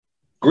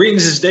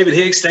Greetings, this is David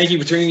Hicks. Thank you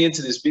for tuning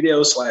into this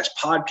video /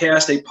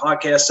 podcast, a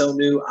podcast so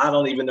new, I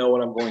don't even know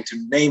what I'm going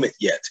to name it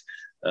yet.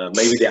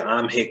 Maybe the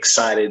I'm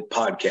Hick-sided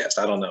podcast.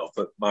 I don't know,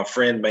 but my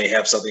friend may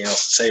have something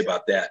else to say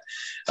about that.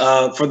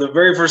 For the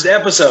very first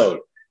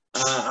episode,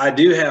 I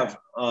do have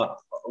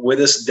with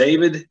us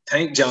David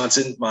Tank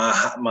Johnson,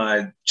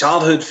 my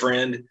childhood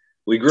friend.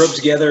 We grew up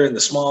together in the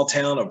small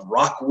town of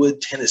Rockwood,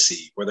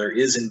 Tennessee, where there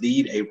is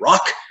indeed a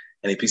rock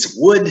and a piece of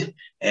wood,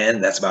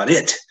 and that's about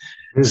it.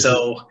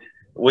 So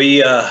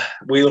we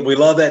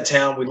love that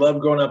town. We love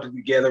growing up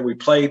together. We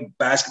played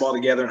basketball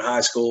together in high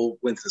school,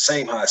 went to the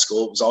same high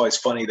school. It was always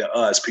funny to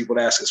us. People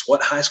would ask us,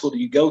 what high school do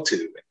you go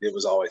to? It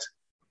was always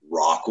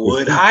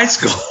Rockwood High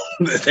School.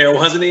 There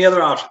wasn't any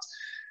other options.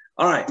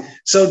 All right.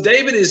 So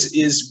David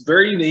is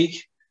very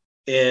unique.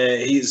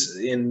 He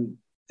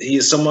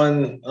is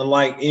someone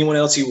unlike anyone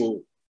else you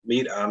will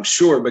meet, I'm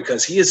sure,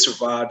 because he has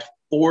survived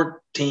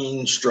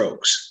 14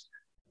 strokes.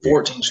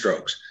 14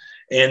 strokes.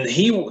 And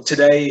he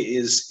today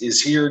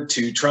is here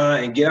to try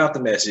and get out the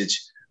message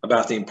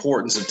about the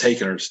importance of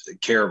taking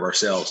care of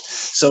ourselves.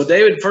 So,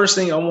 David, first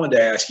thing I wanted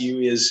to ask you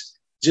is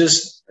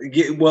just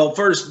give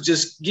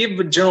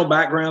a general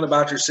background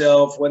about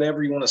yourself,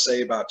 whatever you want to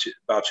say about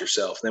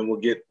yourself. Then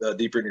we'll get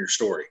deeper into your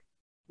story.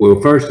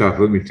 Well, first off,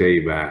 let me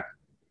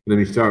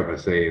start by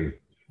saying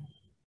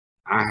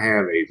I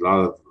have a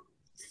lot of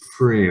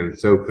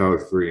friends,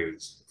 so-called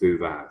friends, through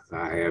life.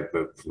 I have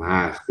from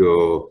high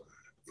school,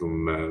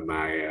 from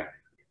my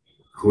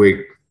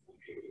quick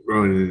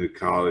run into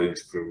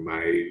college, from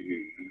my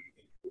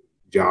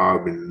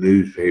job in the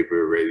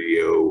newspaper,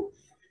 radio,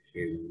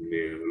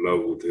 and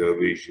local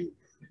television.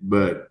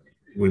 But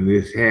when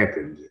this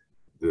happened,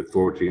 the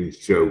 14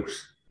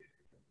 strokes,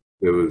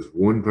 there was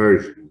one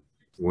person,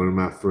 one of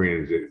my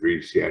friends, that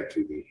reached out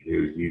to me.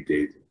 It was you,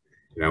 David,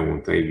 and I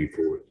want to thank you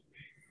for it.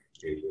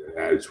 And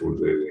I just want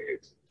to say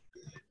that.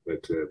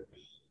 But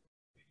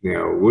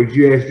now, what did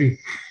you ask me?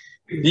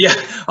 Yeah,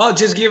 I'll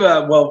just give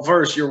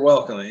first, you're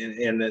welcome.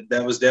 And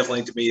that was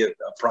definitely to me a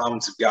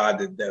promise of God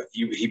that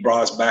he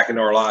brought us back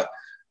into our life,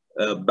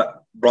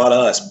 brought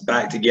us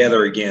back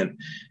together again.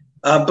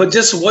 But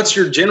just what's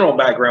your general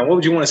background? What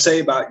would you want to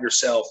say about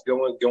yourself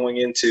going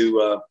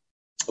into,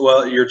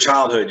 your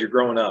childhood, your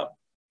growing up?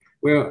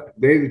 Well,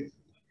 David,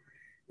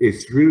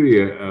 it's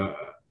really an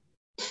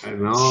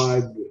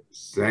odd,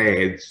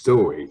 sad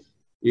story,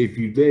 if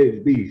you let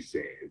it be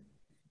sad.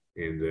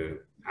 And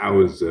I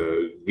was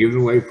given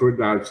away for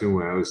adoption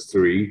when I was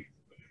 3.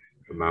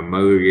 My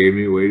mother gave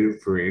me away to a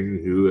friend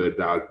who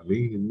adopted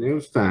me, and that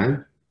was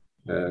fine.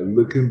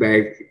 Looking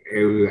back,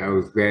 I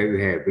was glad it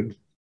happened,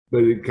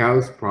 but it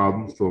caused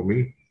problems for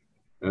me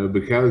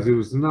because it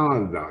was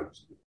not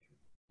adoption.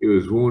 It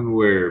was one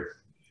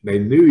where they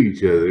knew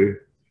each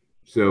other,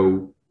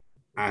 so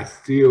I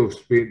still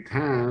spent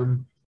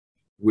time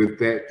with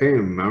that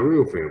family, my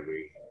real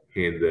family,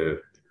 and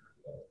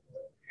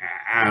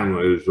I don't know,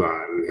 it was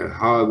like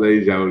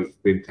holidays, I would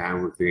spend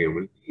time with them.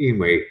 And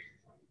anyway,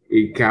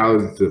 it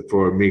caused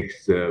for a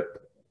mixed up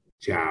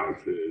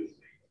childhood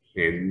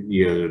and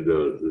young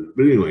adulthood.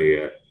 But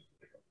anyway,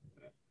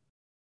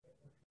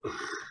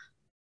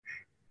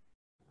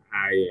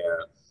 I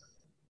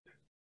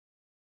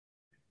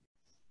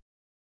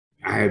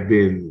have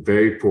been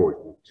very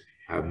fortunate.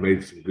 I've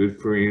made some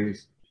good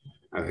friends.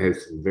 I've had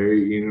some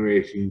very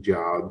interesting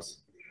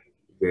jobs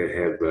that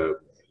have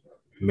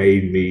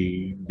made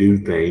me do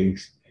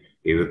things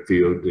in a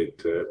field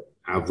that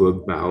I've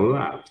loved my whole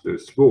life, the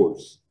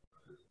sports.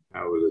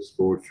 I was a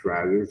sports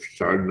writer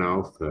starting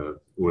off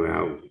when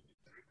I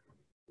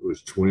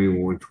was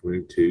 21,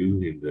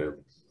 22, and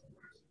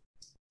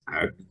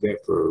I did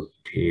that for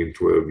 10,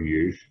 12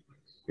 years.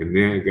 And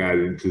then I got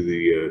into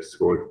the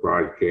sports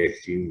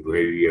broadcasting,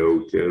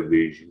 radio,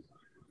 television,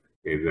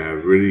 and I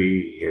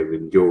really have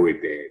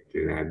enjoyed that.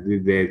 And I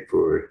did that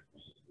for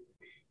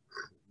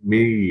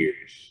many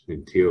years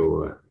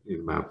until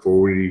in my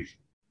 40s,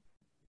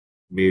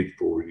 mid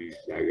 40s,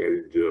 I got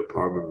into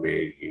apartment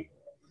managing.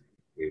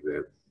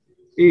 And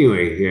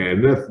anyway,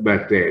 enough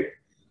about that.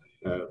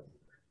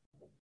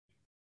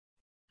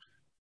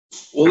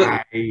 What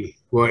I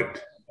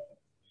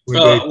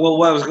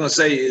was going to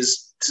say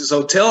is,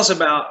 so tell us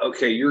about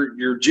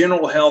your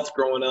general health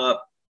growing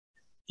up.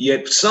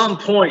 Yet at some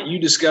point you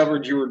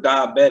discovered you were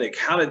diabetic.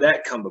 How did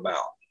that come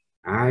about?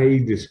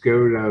 I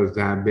discovered I was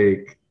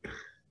diabetic.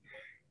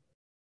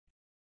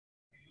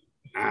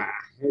 I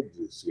had to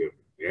discover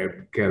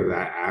that because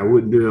I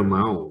wouldn't do it on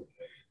my own.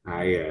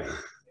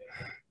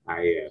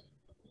 I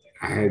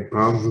had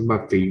problems with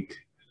my feet,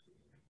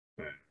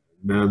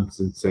 numb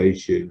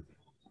sensation,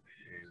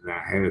 and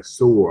I had a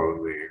sore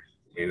on there,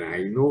 and I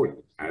ignored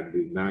it. I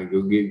did not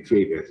go get it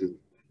checked. I said,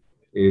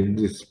 and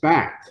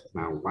despite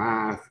my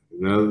wife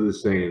and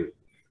others saying,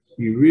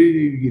 you really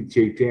need to get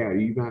checked out,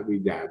 you might be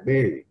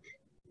diabetic.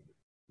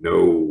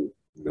 No,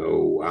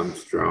 I'm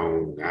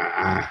strong.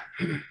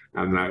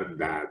 I'm not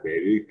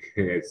diabetic.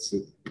 That's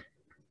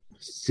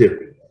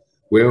silly.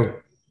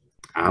 Well,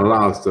 I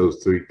lost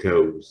those 3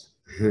 toes,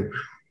 and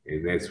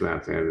that's when I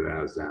found out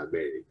I was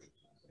diabetic.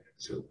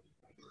 So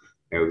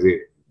that was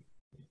it.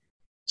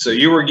 So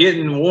you were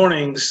getting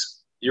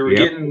warnings, you were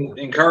getting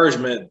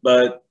encouragement,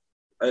 but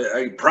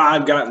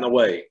pride got in the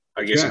way,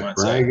 I guess you might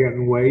say. Pride got in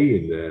the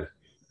way,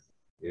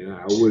 and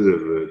I would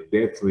have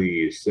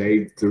definitely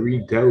saved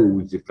 3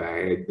 toes if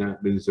I had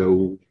not been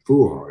so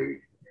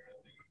foolhardy.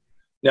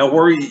 Now,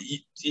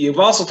 you've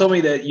also told me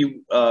that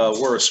you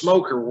were a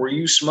smoker. Were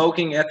you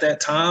smoking at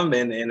that time,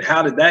 and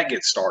how did that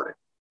get started?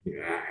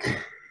 Yeah.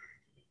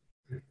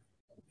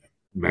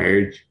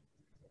 Marriage.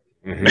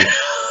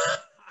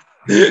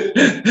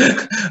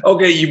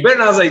 Okay, you better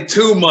not say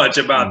too much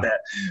about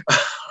that.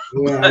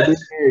 Well, I've been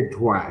married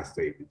twice,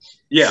 David.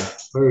 Yeah.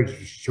 First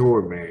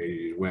short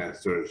marriage is when I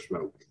started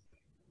smoking.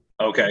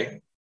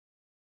 Okay.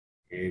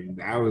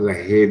 And I was a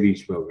heavy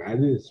smoker. I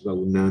didn't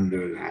smoke none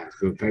during high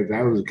school. In fact,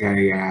 I was the kind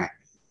of guy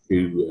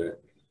who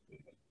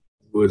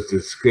was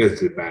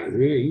disgusted by it.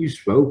 You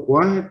smoke?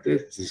 What?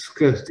 That's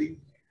disgusting.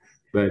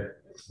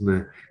 But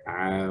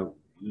I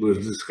was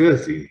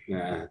disgusting.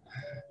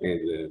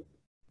 And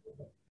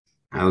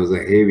I was a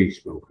heavy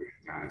smoker.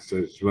 I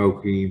started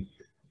smoking,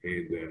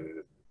 and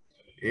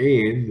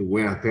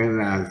when I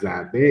found out I was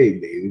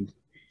diabetic, David,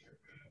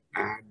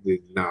 I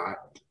did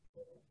not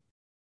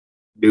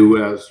do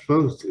what I was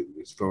supposed to,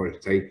 as far as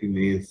taking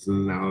the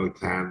insulin all the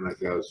time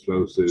like I was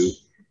supposed to,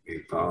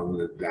 and following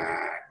the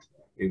diet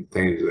and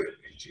things of that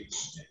nature.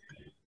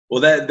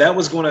 Well, that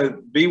was going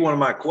to be one of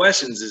my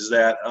questions, is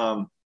that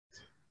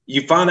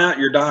you find out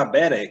you're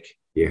diabetic.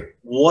 Yeah.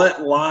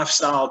 What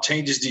lifestyle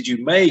changes did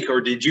you make, or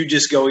did you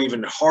just go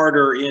even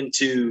harder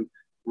into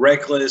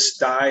reckless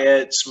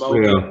diet,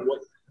 smoking? Well,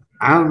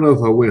 I don't know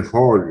if I went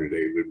harder,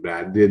 David, but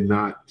I did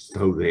not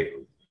slow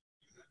down.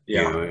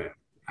 Yeah.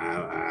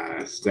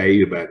 I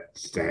stayed about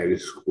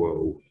status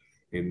quo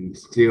and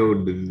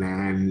still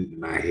denying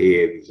my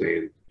head and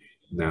saying,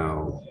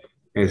 no,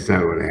 that's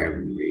not what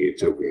happened to me.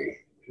 It's okay.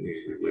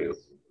 And, well,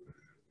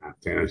 I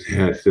found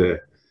out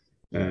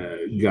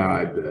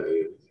God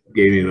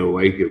gave me a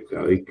wake-up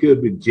call. He could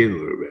have been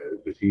gentler about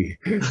it, but he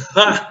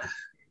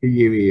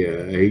gave me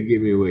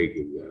a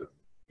wake-up call.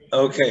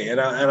 Okay, and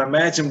I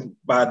imagine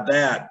by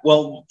that,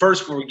 well,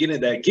 first before we get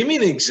into that, give me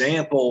an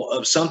example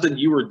of something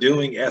you were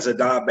doing as a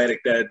diabetic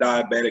that a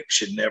diabetic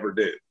should never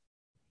do.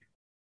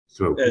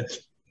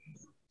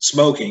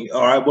 Smoking.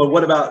 All right. Well,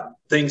 what about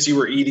things you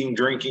were eating,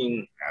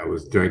 drinking? I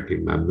was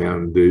drinking my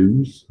Mountain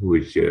Dews,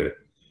 which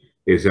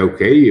is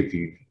okay if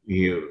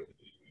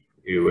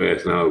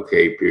that's not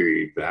okay,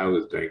 period. But I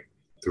was drinking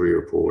 3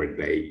 or 4 a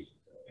day,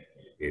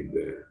 and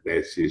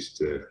that's just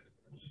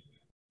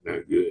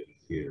not good.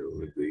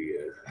 With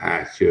the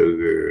high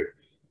sugar.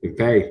 In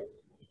fact,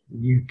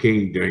 you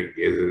can't drink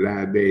as a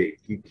diabetic.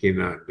 You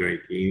cannot drink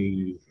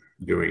any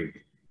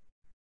drink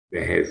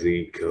that has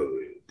any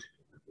colorant.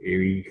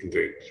 You can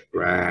drink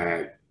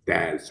Sprite,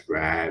 Diet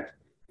Sprite,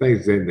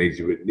 things of that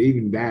nature, but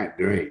even diet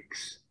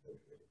drinks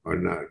are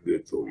not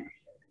good for you.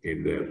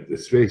 And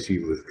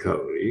especially with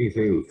color,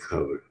 anything with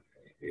color.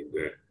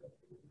 And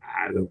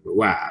I don't know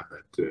why,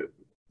 but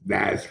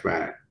Diet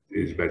Sprite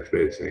is about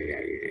the best thing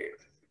I can have.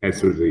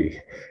 That's what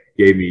they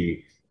gave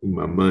me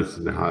my months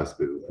in the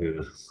hospital.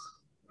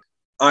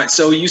 All right.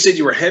 So you said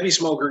you were a heavy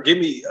smoker. Give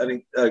me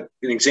an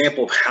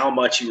example of how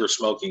much you were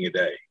smoking a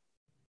day.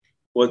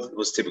 What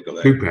was typical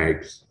there? 2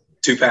 packs.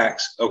 2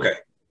 packs. Okay.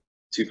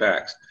 2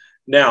 packs.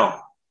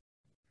 Now,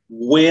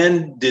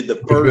 when did the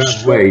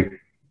first way?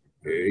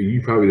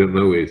 You probably don't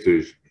know this.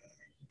 There's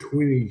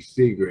 20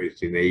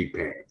 cigarettes in a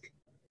pack,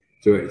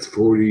 so it's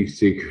 40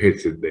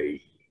 cigarettes a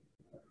day.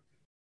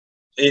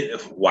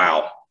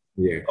 Wow.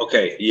 Yeah.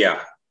 Okay.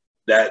 Yeah.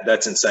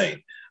 That's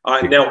insane. All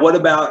right. Now, what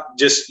about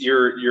just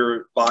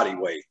your body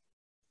weight?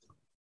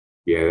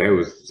 Yeah, that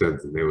was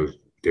something that was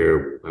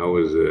terrible.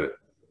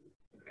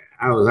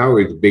 I was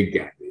always a big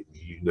guy,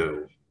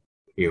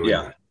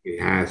 Yeah. In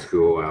high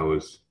school, I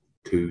was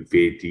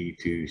 250,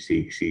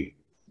 260.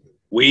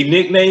 We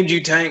nicknamed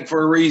you Tank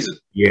for a reason.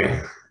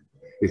 Yeah.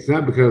 It's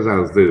not because I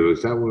was little.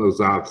 It's not one of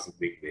those opposite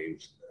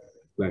nicknames.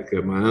 Like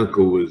my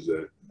uncle was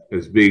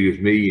as big as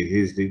me, and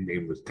his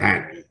nickname was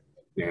Tiny.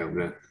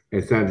 Now,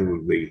 that's not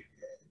with me.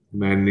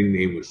 My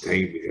nickname was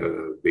Tank because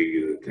I was big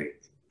as a tank.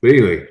 But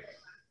anyway,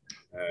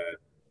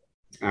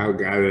 I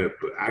got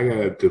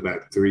up to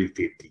about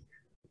 350.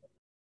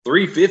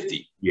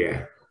 350?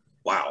 Yeah.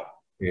 Wow.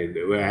 And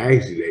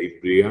actually, to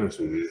be honest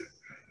with you,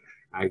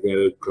 I got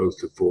up close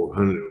to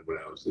 400 when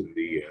I was in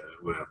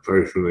when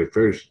they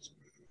first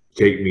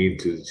take me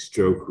into the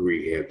stroke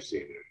rehab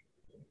center.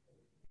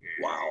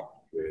 Wow.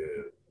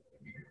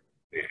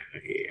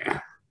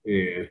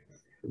 Yeah.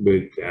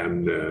 But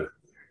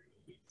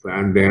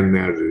I'm down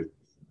now to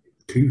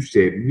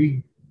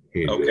 270.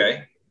 And,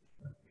 okay.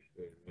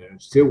 I'm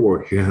still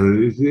working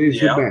on it.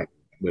 It's a bad,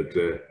 but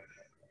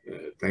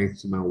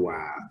thanks to my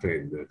wife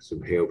and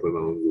some help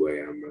along the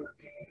way,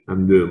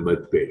 I'm doing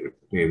much better.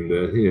 And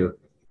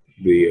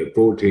the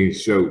 14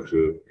 strokes,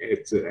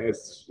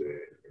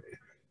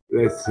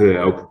 that's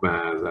opened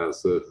my eyes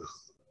also.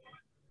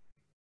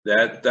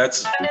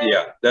 That's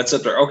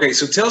up there. Okay,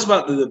 so tell us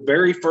about the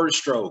very first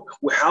stroke.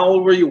 How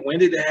old were you? When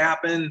did it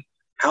happen?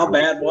 How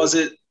bad was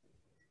it?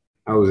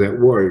 I was at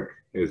work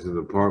as an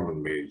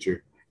apartment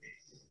manager,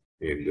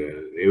 and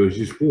it was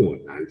just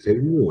one. I just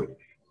had one,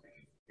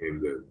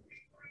 and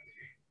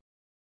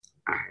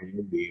I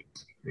had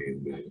it,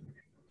 and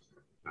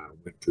I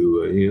went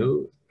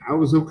to, I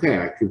was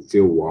okay. I could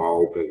still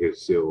walk, I could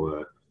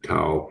still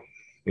talk,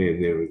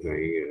 and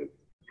everything.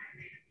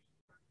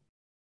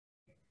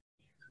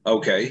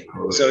 Okay,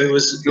 so it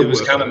was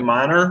kind of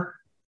minor.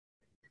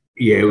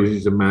 Yeah, it was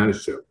just a minor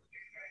stroke.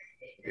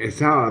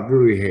 It's all I've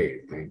really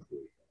had,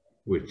 thankfully.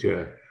 Which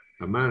a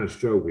minor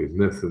stroke is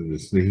nothing to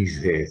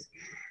sneeze at.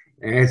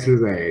 After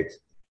that,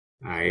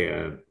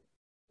 I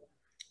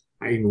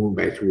even went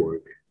back to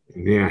work,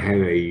 and then I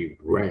had a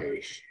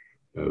rash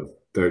of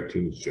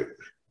 13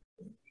 strokes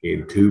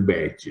in two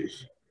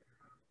batches.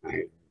 I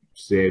had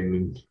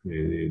 7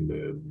 and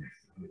then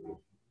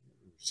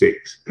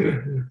 6.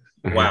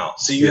 Wow.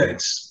 So you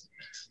had,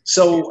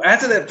 so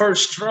after that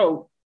first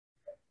stroke,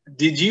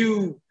 did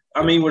you,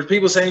 I mean, were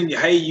people saying,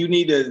 hey, you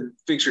need to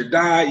fix your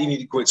diet, you need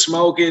to quit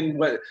smoking?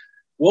 What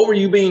were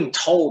you being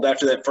told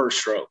after that first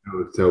stroke? I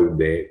was told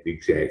that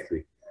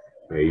exactly.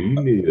 Hey,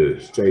 you need to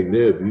straighten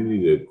up. You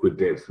need to quit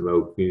that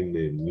smoking,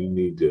 and you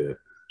need to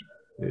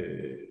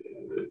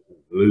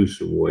lose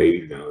some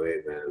weight and all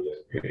that.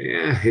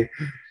 Yeah,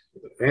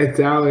 that's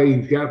all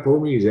he's got for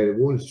me. Is that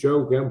one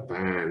stroke, I'm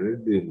fine.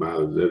 It didn't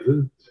bother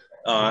nothing.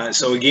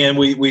 So again,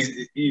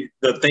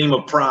 the theme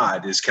of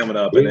pride is coming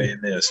up in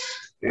this.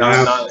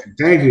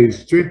 Actually, it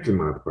strengthened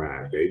my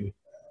pride, baby.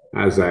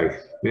 I was like,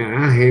 man,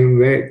 I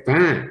handled that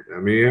fine. I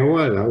mean, I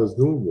was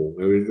normal.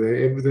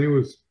 Everything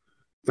was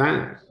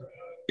fine.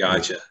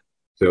 Gotcha.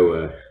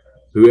 So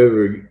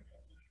whoever,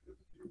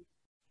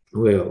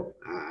 well,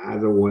 I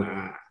don't want.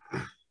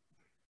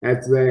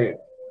 After that,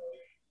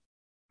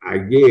 I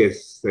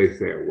guess they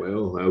said,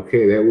 well,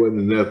 okay, that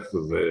wasn't enough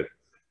of a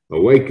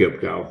wake up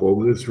call for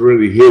them. This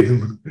really hit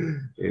them,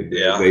 and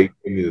they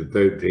gave me the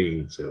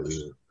 13. So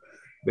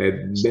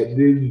that did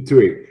the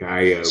trick.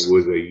 I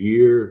was a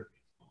year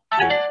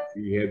in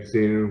rehab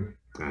center.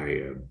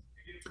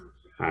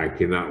 I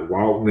cannot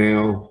walk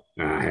now.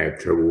 I have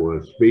trouble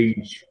with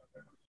speech.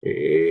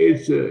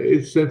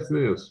 It's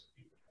something else.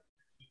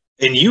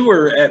 And you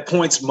were at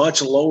points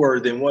much lower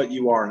than what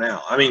you are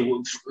now. I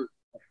mean,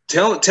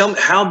 tell me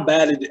how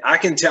bad I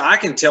can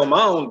tell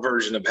my own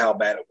version of how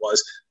bad it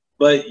was,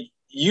 but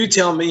you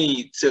tell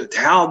me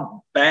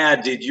how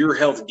bad did your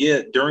health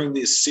get during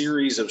this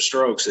series of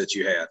strokes that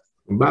you had?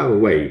 And by the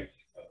way,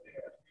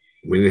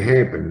 when it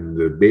happened,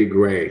 the big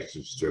rash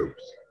of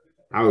strokes,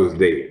 I was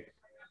dead.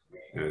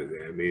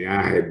 I mean,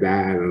 I had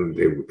died on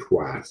the table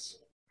twice,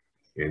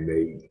 and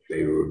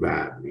they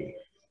revived me.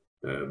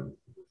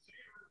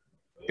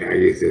 I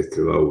guess that's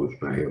the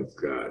lowest my health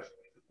got.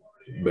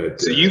 But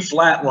so you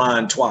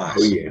flatlined twice.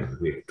 Oh yeah,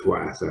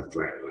 twice I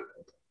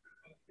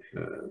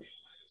flatlined.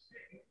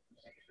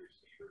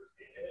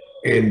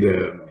 And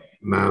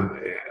my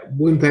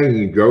one thing,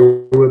 you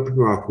drove up in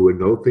Rockwood,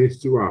 no offense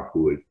to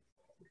Rockwood,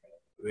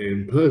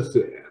 and plus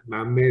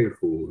my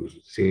medical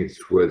sense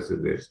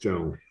wasn't that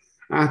strong.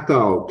 I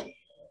thought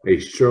a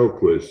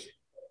stroke was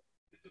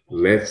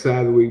left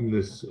side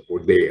weakness or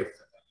death.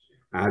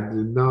 I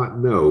did not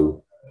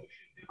know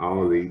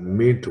all the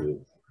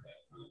mental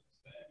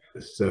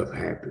stuff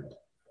happened,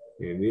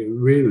 and it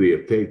really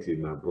affected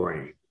my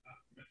brain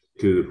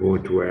to the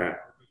point where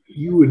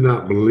you would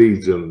not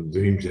believe some of the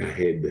dreams I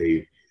had,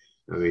 Dave.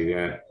 I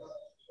mean,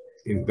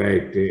 in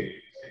fact,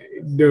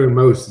 during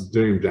most of the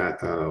dreams, I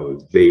thought I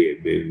was dead.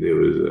 Then there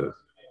was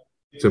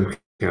some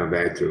kind of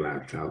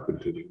afterlife talking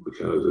to me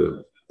because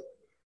of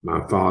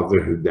my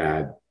father, who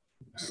died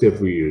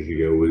several years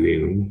ago, was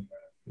in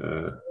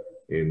them,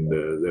 and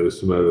there was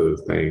some other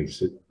things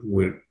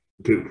that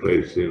took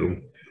place in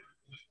them.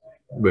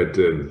 But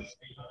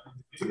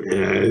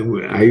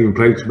I even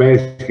played some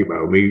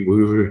basketball. We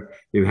were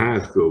in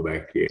high school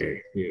back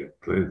here,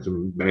 playing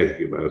some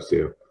basketball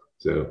still.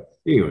 So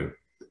anyway,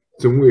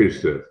 some weird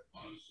stuff.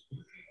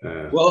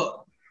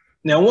 Well,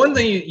 now one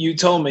thing you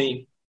told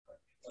me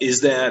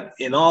is that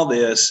in all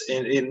this,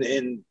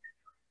 and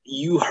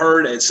you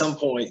heard at some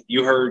point,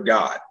 you heard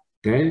God.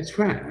 That's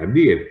right, I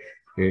did.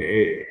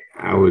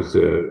 I was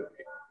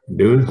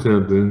doing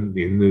something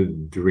in the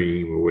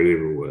dream or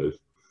whatever it was,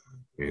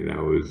 and I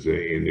was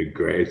in a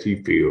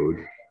grassy field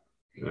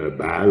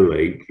by a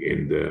lake,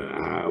 and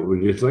I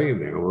was just laying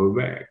there on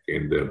my back,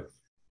 and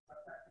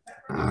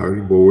I heard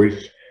a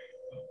voice,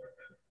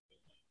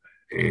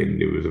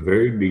 and it was a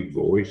very deep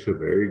voice, a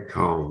very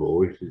calm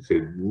voice. It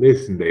said,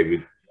 "Listen,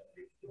 David,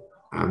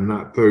 I'm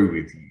not through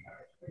with you,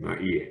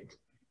 not yet.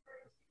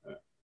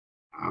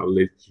 I'll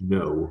let you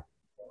know."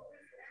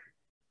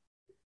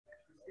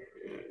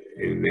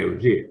 And that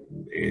was it.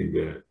 And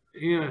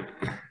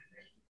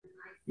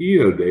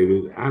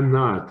David, I'm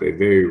not a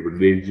very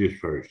religious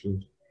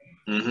person.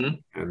 Mm-hmm.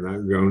 I'm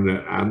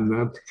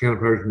not the kind of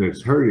person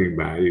that's hurt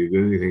anybody or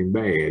done anything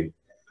bad,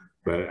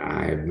 but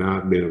I have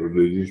not been a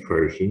religious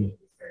person.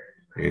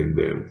 And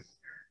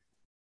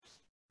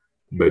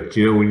but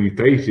when you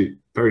face it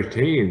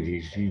firsthand,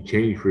 you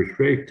change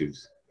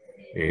perspectives.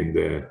 And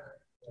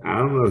I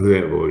don't know who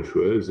that voice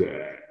was.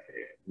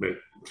 but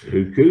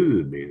who could it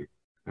have been?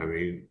 I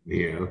mean,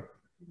 you know,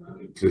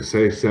 to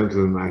say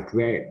something like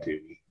that to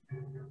me,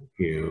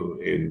 you know,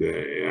 and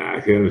I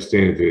can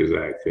understand if it was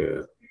like,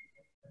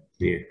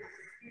 yeah.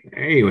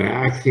 Anyway,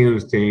 I can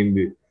understand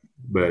it,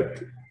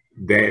 but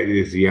that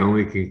is the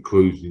only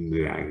conclusion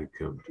that I could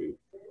come to.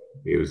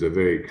 It was a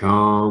very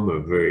calm, a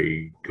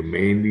very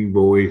commanding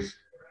voice.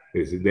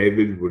 They said,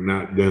 David, we're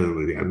not done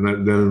with you. I'm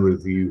not done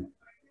with you.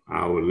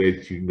 I will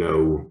let you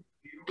know,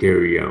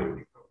 carry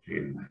on.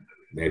 And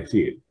that's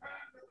it.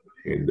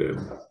 And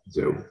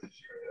so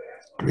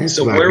that's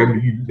So why I come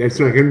to you. That's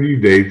why I come to you,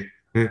 Dave.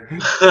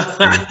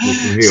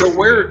 So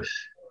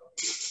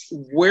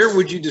where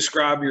would you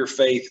describe your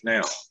faith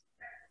now?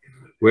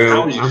 Well,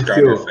 how would you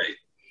describe your faith?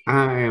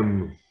 I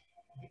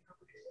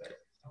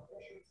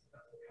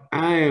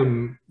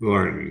am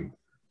learning,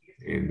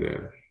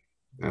 and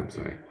I'm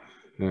sorry,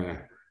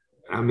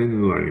 I'm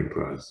in the learning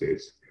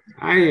process.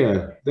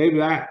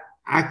 David, I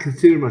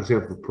consider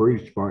myself a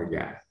pretty smart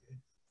guy,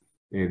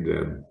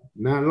 and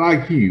not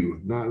like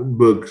you, not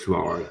book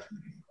smart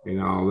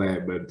and all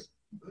that, but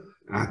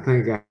I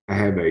think I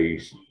have a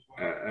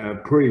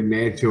pretty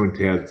natural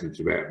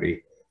intelligence about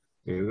me.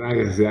 And like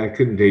I said, I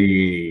couldn't tell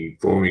you any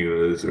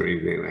formulas or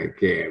anything like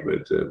that,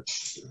 but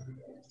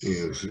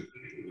you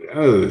know,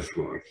 other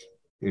sports,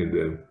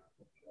 and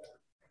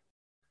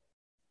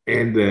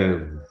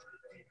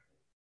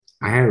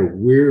I had a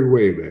weird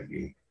way about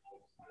me.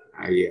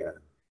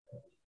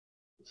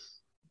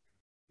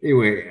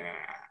 Anyway,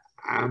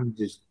 I'm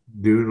just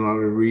doing a lot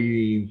of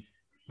reading,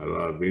 a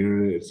lot of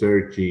internet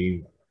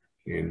searching,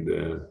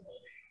 and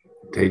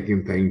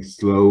taking things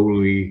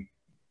slowly,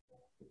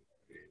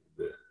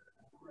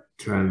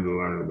 trying to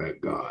learn about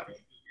God.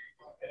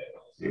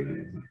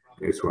 And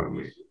that's what I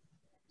mean.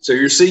 So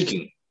you're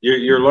seeking,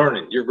 you're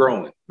learning, you're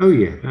growing. Oh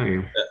yeah, I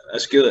am.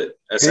 That's good.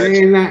 That's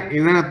and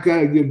I've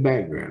got a good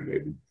background,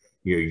 baby.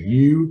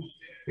 You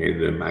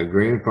and my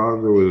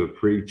grandfather was a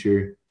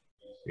preacher,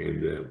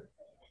 and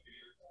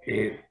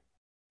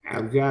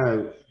I've got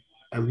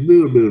a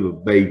little bit of a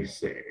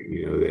base there.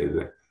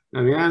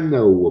 I mean, I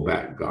know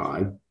about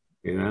God,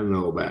 and I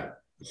know about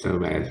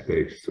some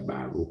aspects of the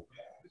Bible.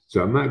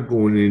 So I'm not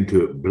going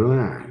into it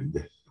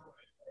blind,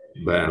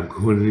 but I'm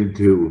going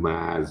into it with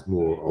my eyes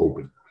more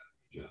open.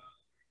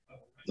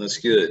 That's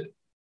good.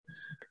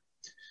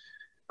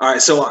 All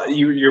right. So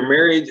you're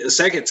married a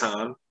second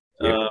time.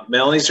 Yep.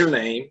 Melanie's her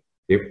name.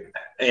 Yep.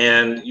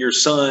 And your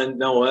son,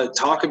 Noah,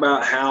 talk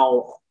about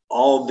how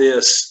all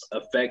this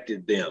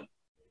affected them.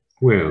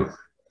 Well,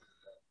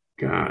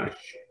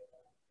 gosh,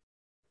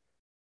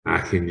 I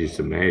can just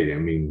imagine. I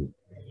mean,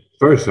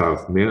 first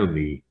off,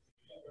 Melanie,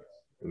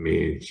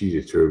 man, she's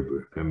a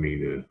trooper. I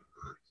mean,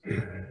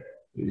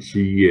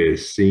 she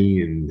has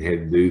seen and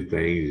had to do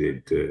things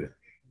that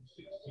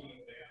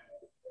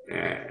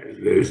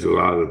there's a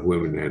lot of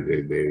women out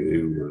there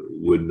who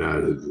would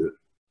not have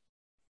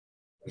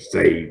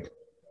stayed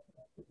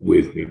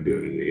with me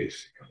doing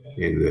this.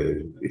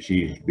 And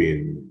she's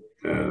been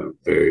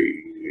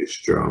very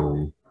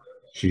strong.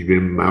 She's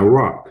been my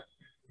rock.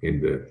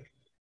 And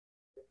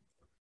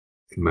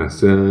my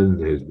son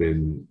has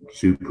been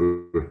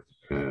super.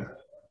 And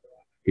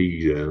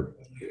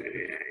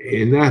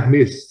I've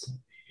missed.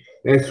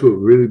 That's what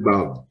really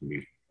bothers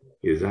me,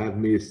 is I've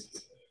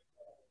missed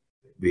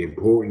the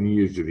important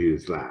years of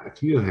his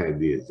life. You know how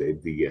it is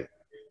at the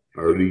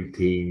early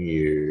teen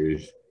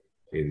years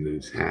and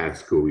those high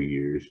school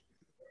years.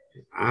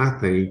 I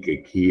think a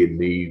kid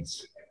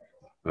needs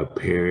a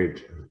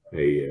parent,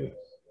 a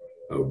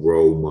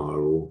role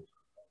model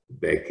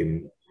that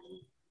can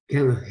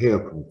kind of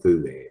help him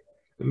through that.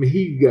 I mean,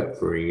 he's got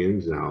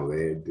friends and all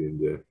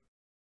that,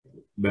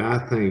 but I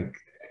think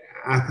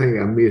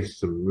I missed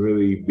some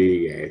really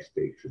big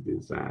aspects of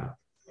his life,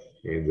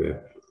 and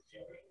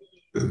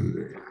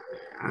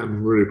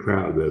I'm really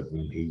proud of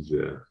him.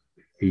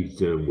 He's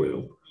done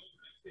well.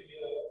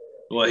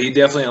 Well, he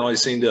definitely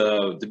always seemed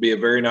to be a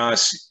very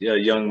nice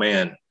young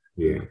man.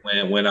 Yeah.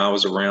 When I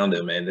was around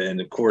him,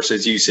 and of course,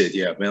 as you said,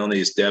 yeah, Melanie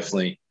is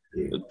definitely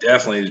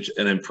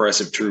an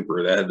impressive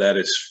trooper. That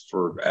is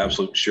for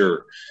absolute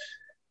sure.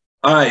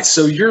 All right,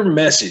 so your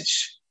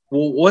message.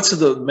 Well, what's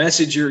the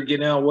message you're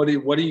getting out? What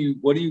are you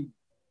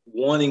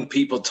wanting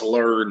people to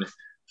learn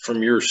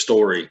from your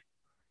story?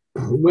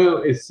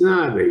 Well, it's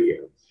not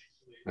a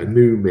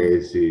new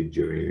message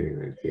or anything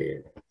like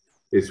that.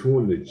 It's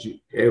one that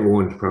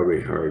everyone's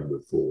probably heard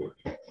before,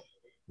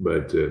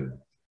 but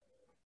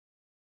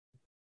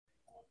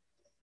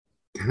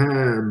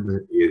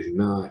time is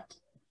not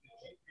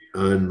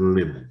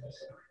unlimited.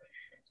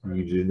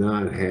 You do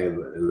not have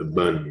an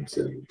abundance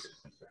of it.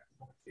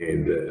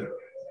 And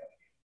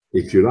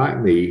if you're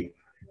like me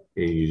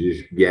and you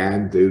just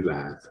guide through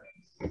life,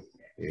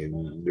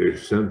 and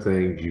there's some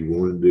things you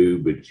want to do,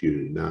 but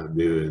you're not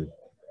doing,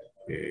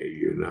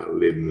 you're not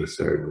living a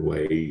certain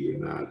way, you're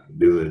not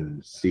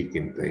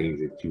seeking things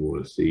that you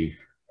want to see,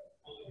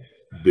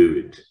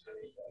 do it.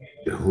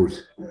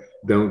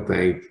 Don't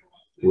think,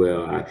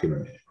 well, I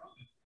can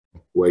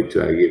wait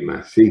till I get my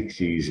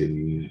 60s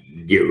and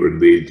get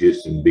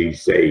religious and be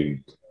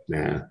saved.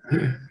 Now,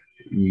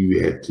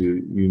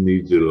 you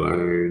need to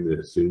learn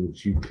as soon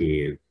as you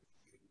can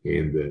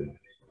and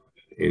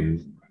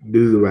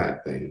do the right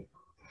thing.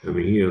 I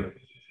mean,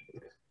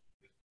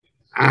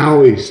 I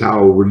always saw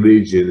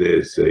religion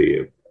as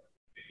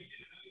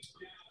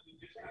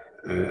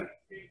uh,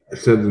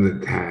 something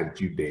that tied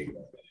you down.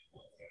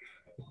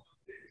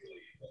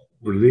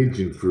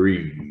 Religion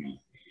frees you.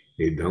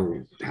 It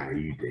don't tie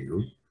you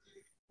down.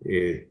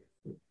 It,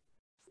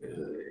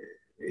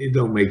 it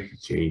don't make you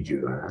change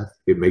your life.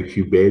 It makes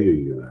you better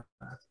your life.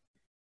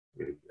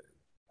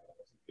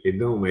 It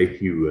don't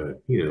make you,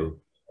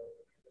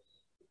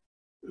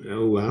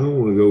 oh, I don't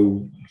want to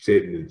go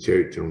sit in the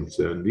church on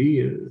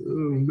Sunday.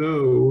 Oh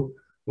no,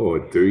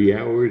 or 3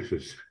 hours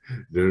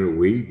during the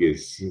week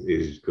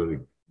is going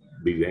to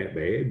be that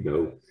bad?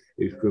 No,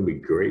 it's going to be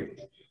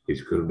great.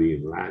 It's going to be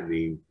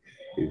enlightening.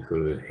 It's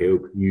going to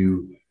help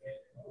you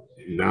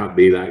not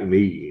be like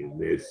me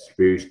and that's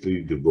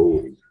spiritually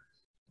devoid.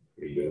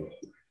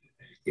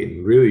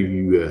 And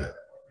really,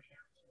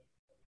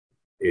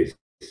 it's.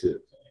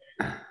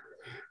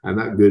 I'm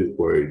not good at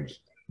words,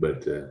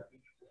 but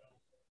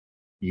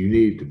you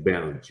need to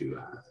balance your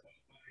life,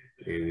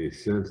 and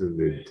it's something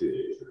that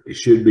it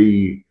should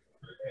be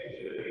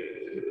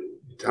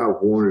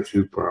top 1 or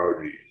 2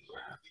 priorities.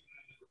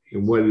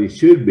 And what it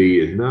should be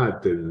is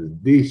not an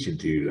addition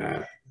to your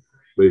life,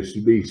 but it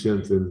should be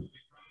something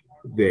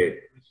that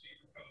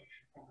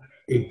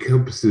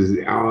encompasses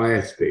all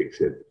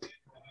aspects of it.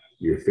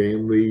 Your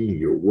family,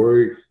 your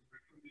work,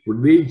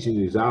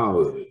 religion is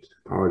all of it,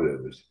 part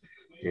of it.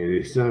 And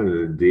it's not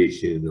an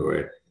addition or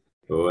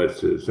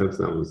it's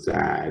something on the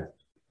side.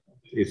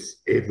 It's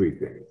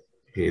everything.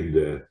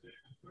 And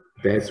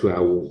that's what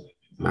I want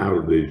my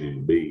religion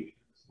to be.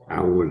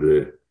 I want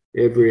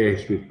every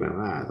aspect of my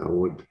life.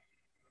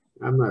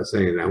 I'm not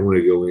saying I want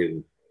to go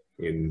in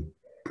and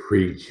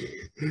preach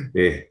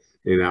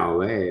and all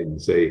that and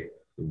say,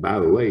 by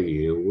the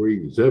way, we're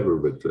eating supper,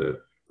 but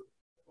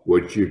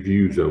what's your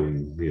views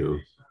on,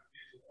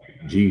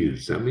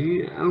 Jesus? I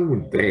mean, I don't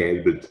want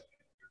that, but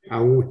I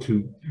want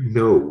to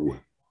know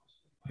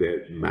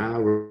that my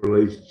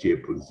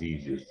relationship with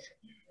Jesus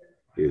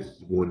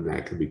is one that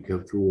I can be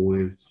comfortable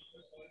in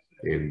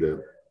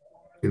and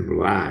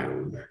rely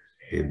on,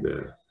 and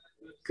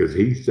because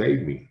He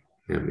saved me.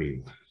 I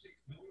mean,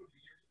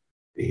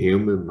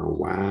 Him and my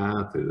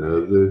wife and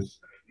others,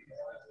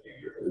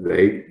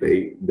 they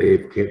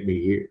have kept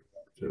me here.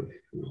 So.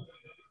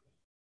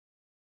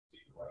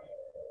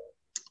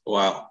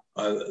 Wow,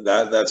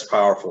 that's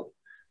powerful.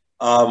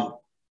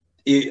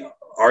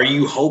 Are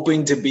you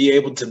hoping to be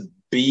able to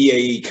be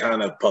a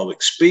kind of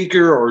public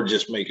speaker, or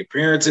just make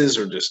appearances,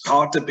 or just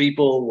talk to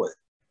people?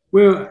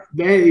 Well,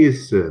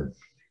 that's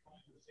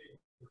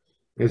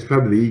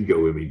probably the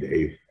ego in me,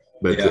 Dave.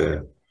 But yeah.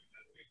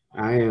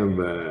 I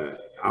am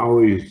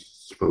always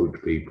spoke to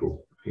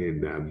people,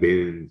 and I've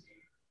been in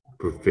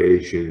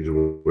professions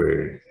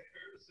where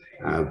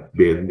I've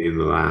been in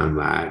the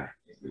limelight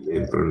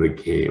in front of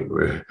the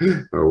camera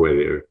or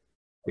whatever.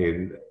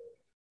 And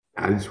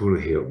I just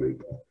want to help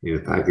people. And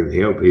if I can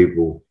help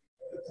people,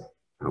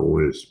 I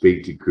want to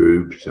speak to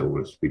groups. I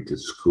want to speak to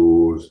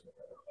schools.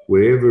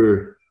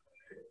 Whatever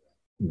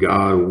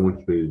God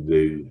wants me to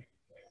do,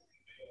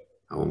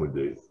 I want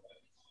to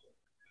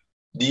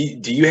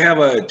do. Do you have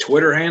a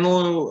Twitter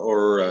handle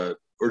or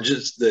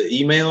just the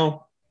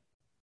email?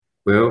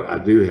 Well, I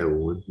do have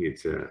one.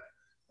 It's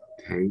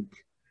Tank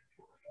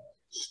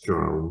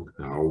Strong,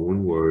 all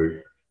one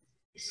word,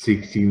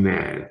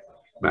 69.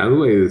 By the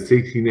way, the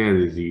 69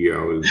 is the year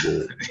I was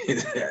born.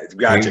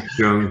 Gotcha. Tank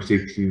Strong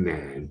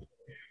 69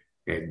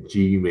 at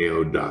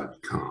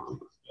gmail.com.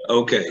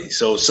 Okay,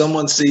 so if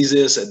someone sees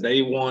this and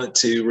they want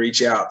to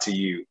reach out to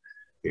you,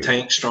 yeah.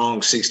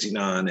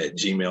 tankstrong69 at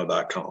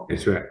gmail.com.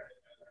 That's right.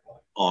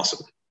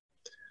 Awesome.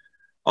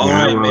 All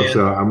right, man.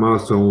 I'm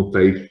also on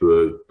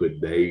Facebook,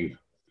 but Dave,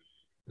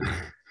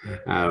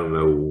 I don't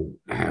know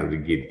how to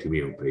get to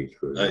me on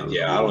Facebook. I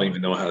don't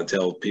even know how to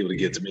tell people to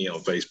get to me on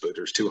Facebook.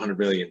 There's 200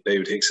 million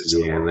David Hickses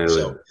in the world.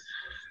 So.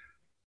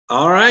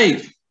 All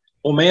right.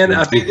 Well, man,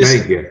 I think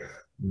thank you,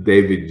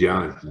 David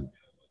Johnson.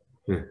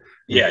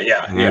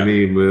 Yeah. I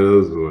need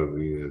those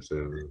ones,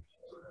 so.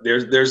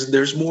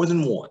 There's more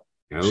than one.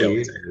 Oh,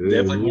 yeah.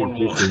 Definitely more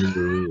than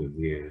one.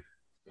 Yeah.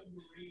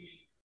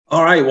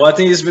 All right. Well, I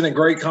think it's been a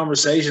great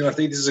conversation. I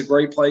think this is a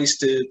great place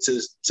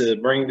to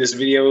bring this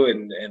video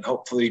and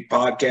hopefully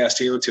podcast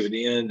here to an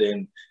end.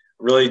 And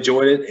really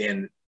enjoyed it.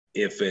 And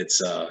if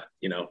it's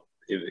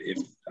if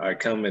I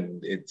come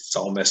and it's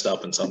all messed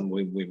up and something,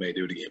 we may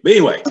do it again. But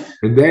anyway.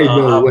 And Dave,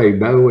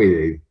 by the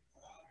way,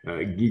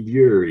 Dave, give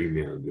your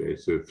email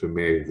address so if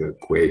somebody's got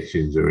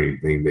questions or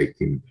anything, they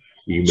can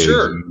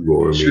email you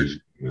or me.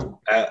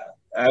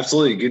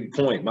 Absolutely. Good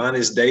point. Mine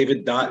is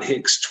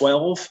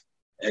david.hicks12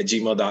 at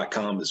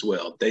gmail.com as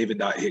well.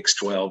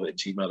 david.hicks12 at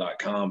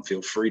gmail.com.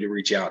 Feel free to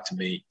reach out to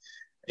me.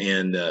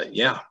 And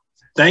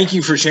thank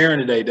you for sharing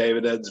today,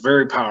 David. That's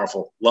very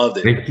powerful. Loved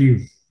it. Thank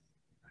you.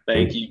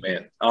 Thank you,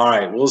 man. All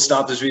right. We'll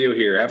stop this video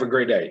here. Have a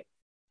great day.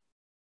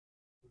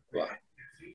 Bye.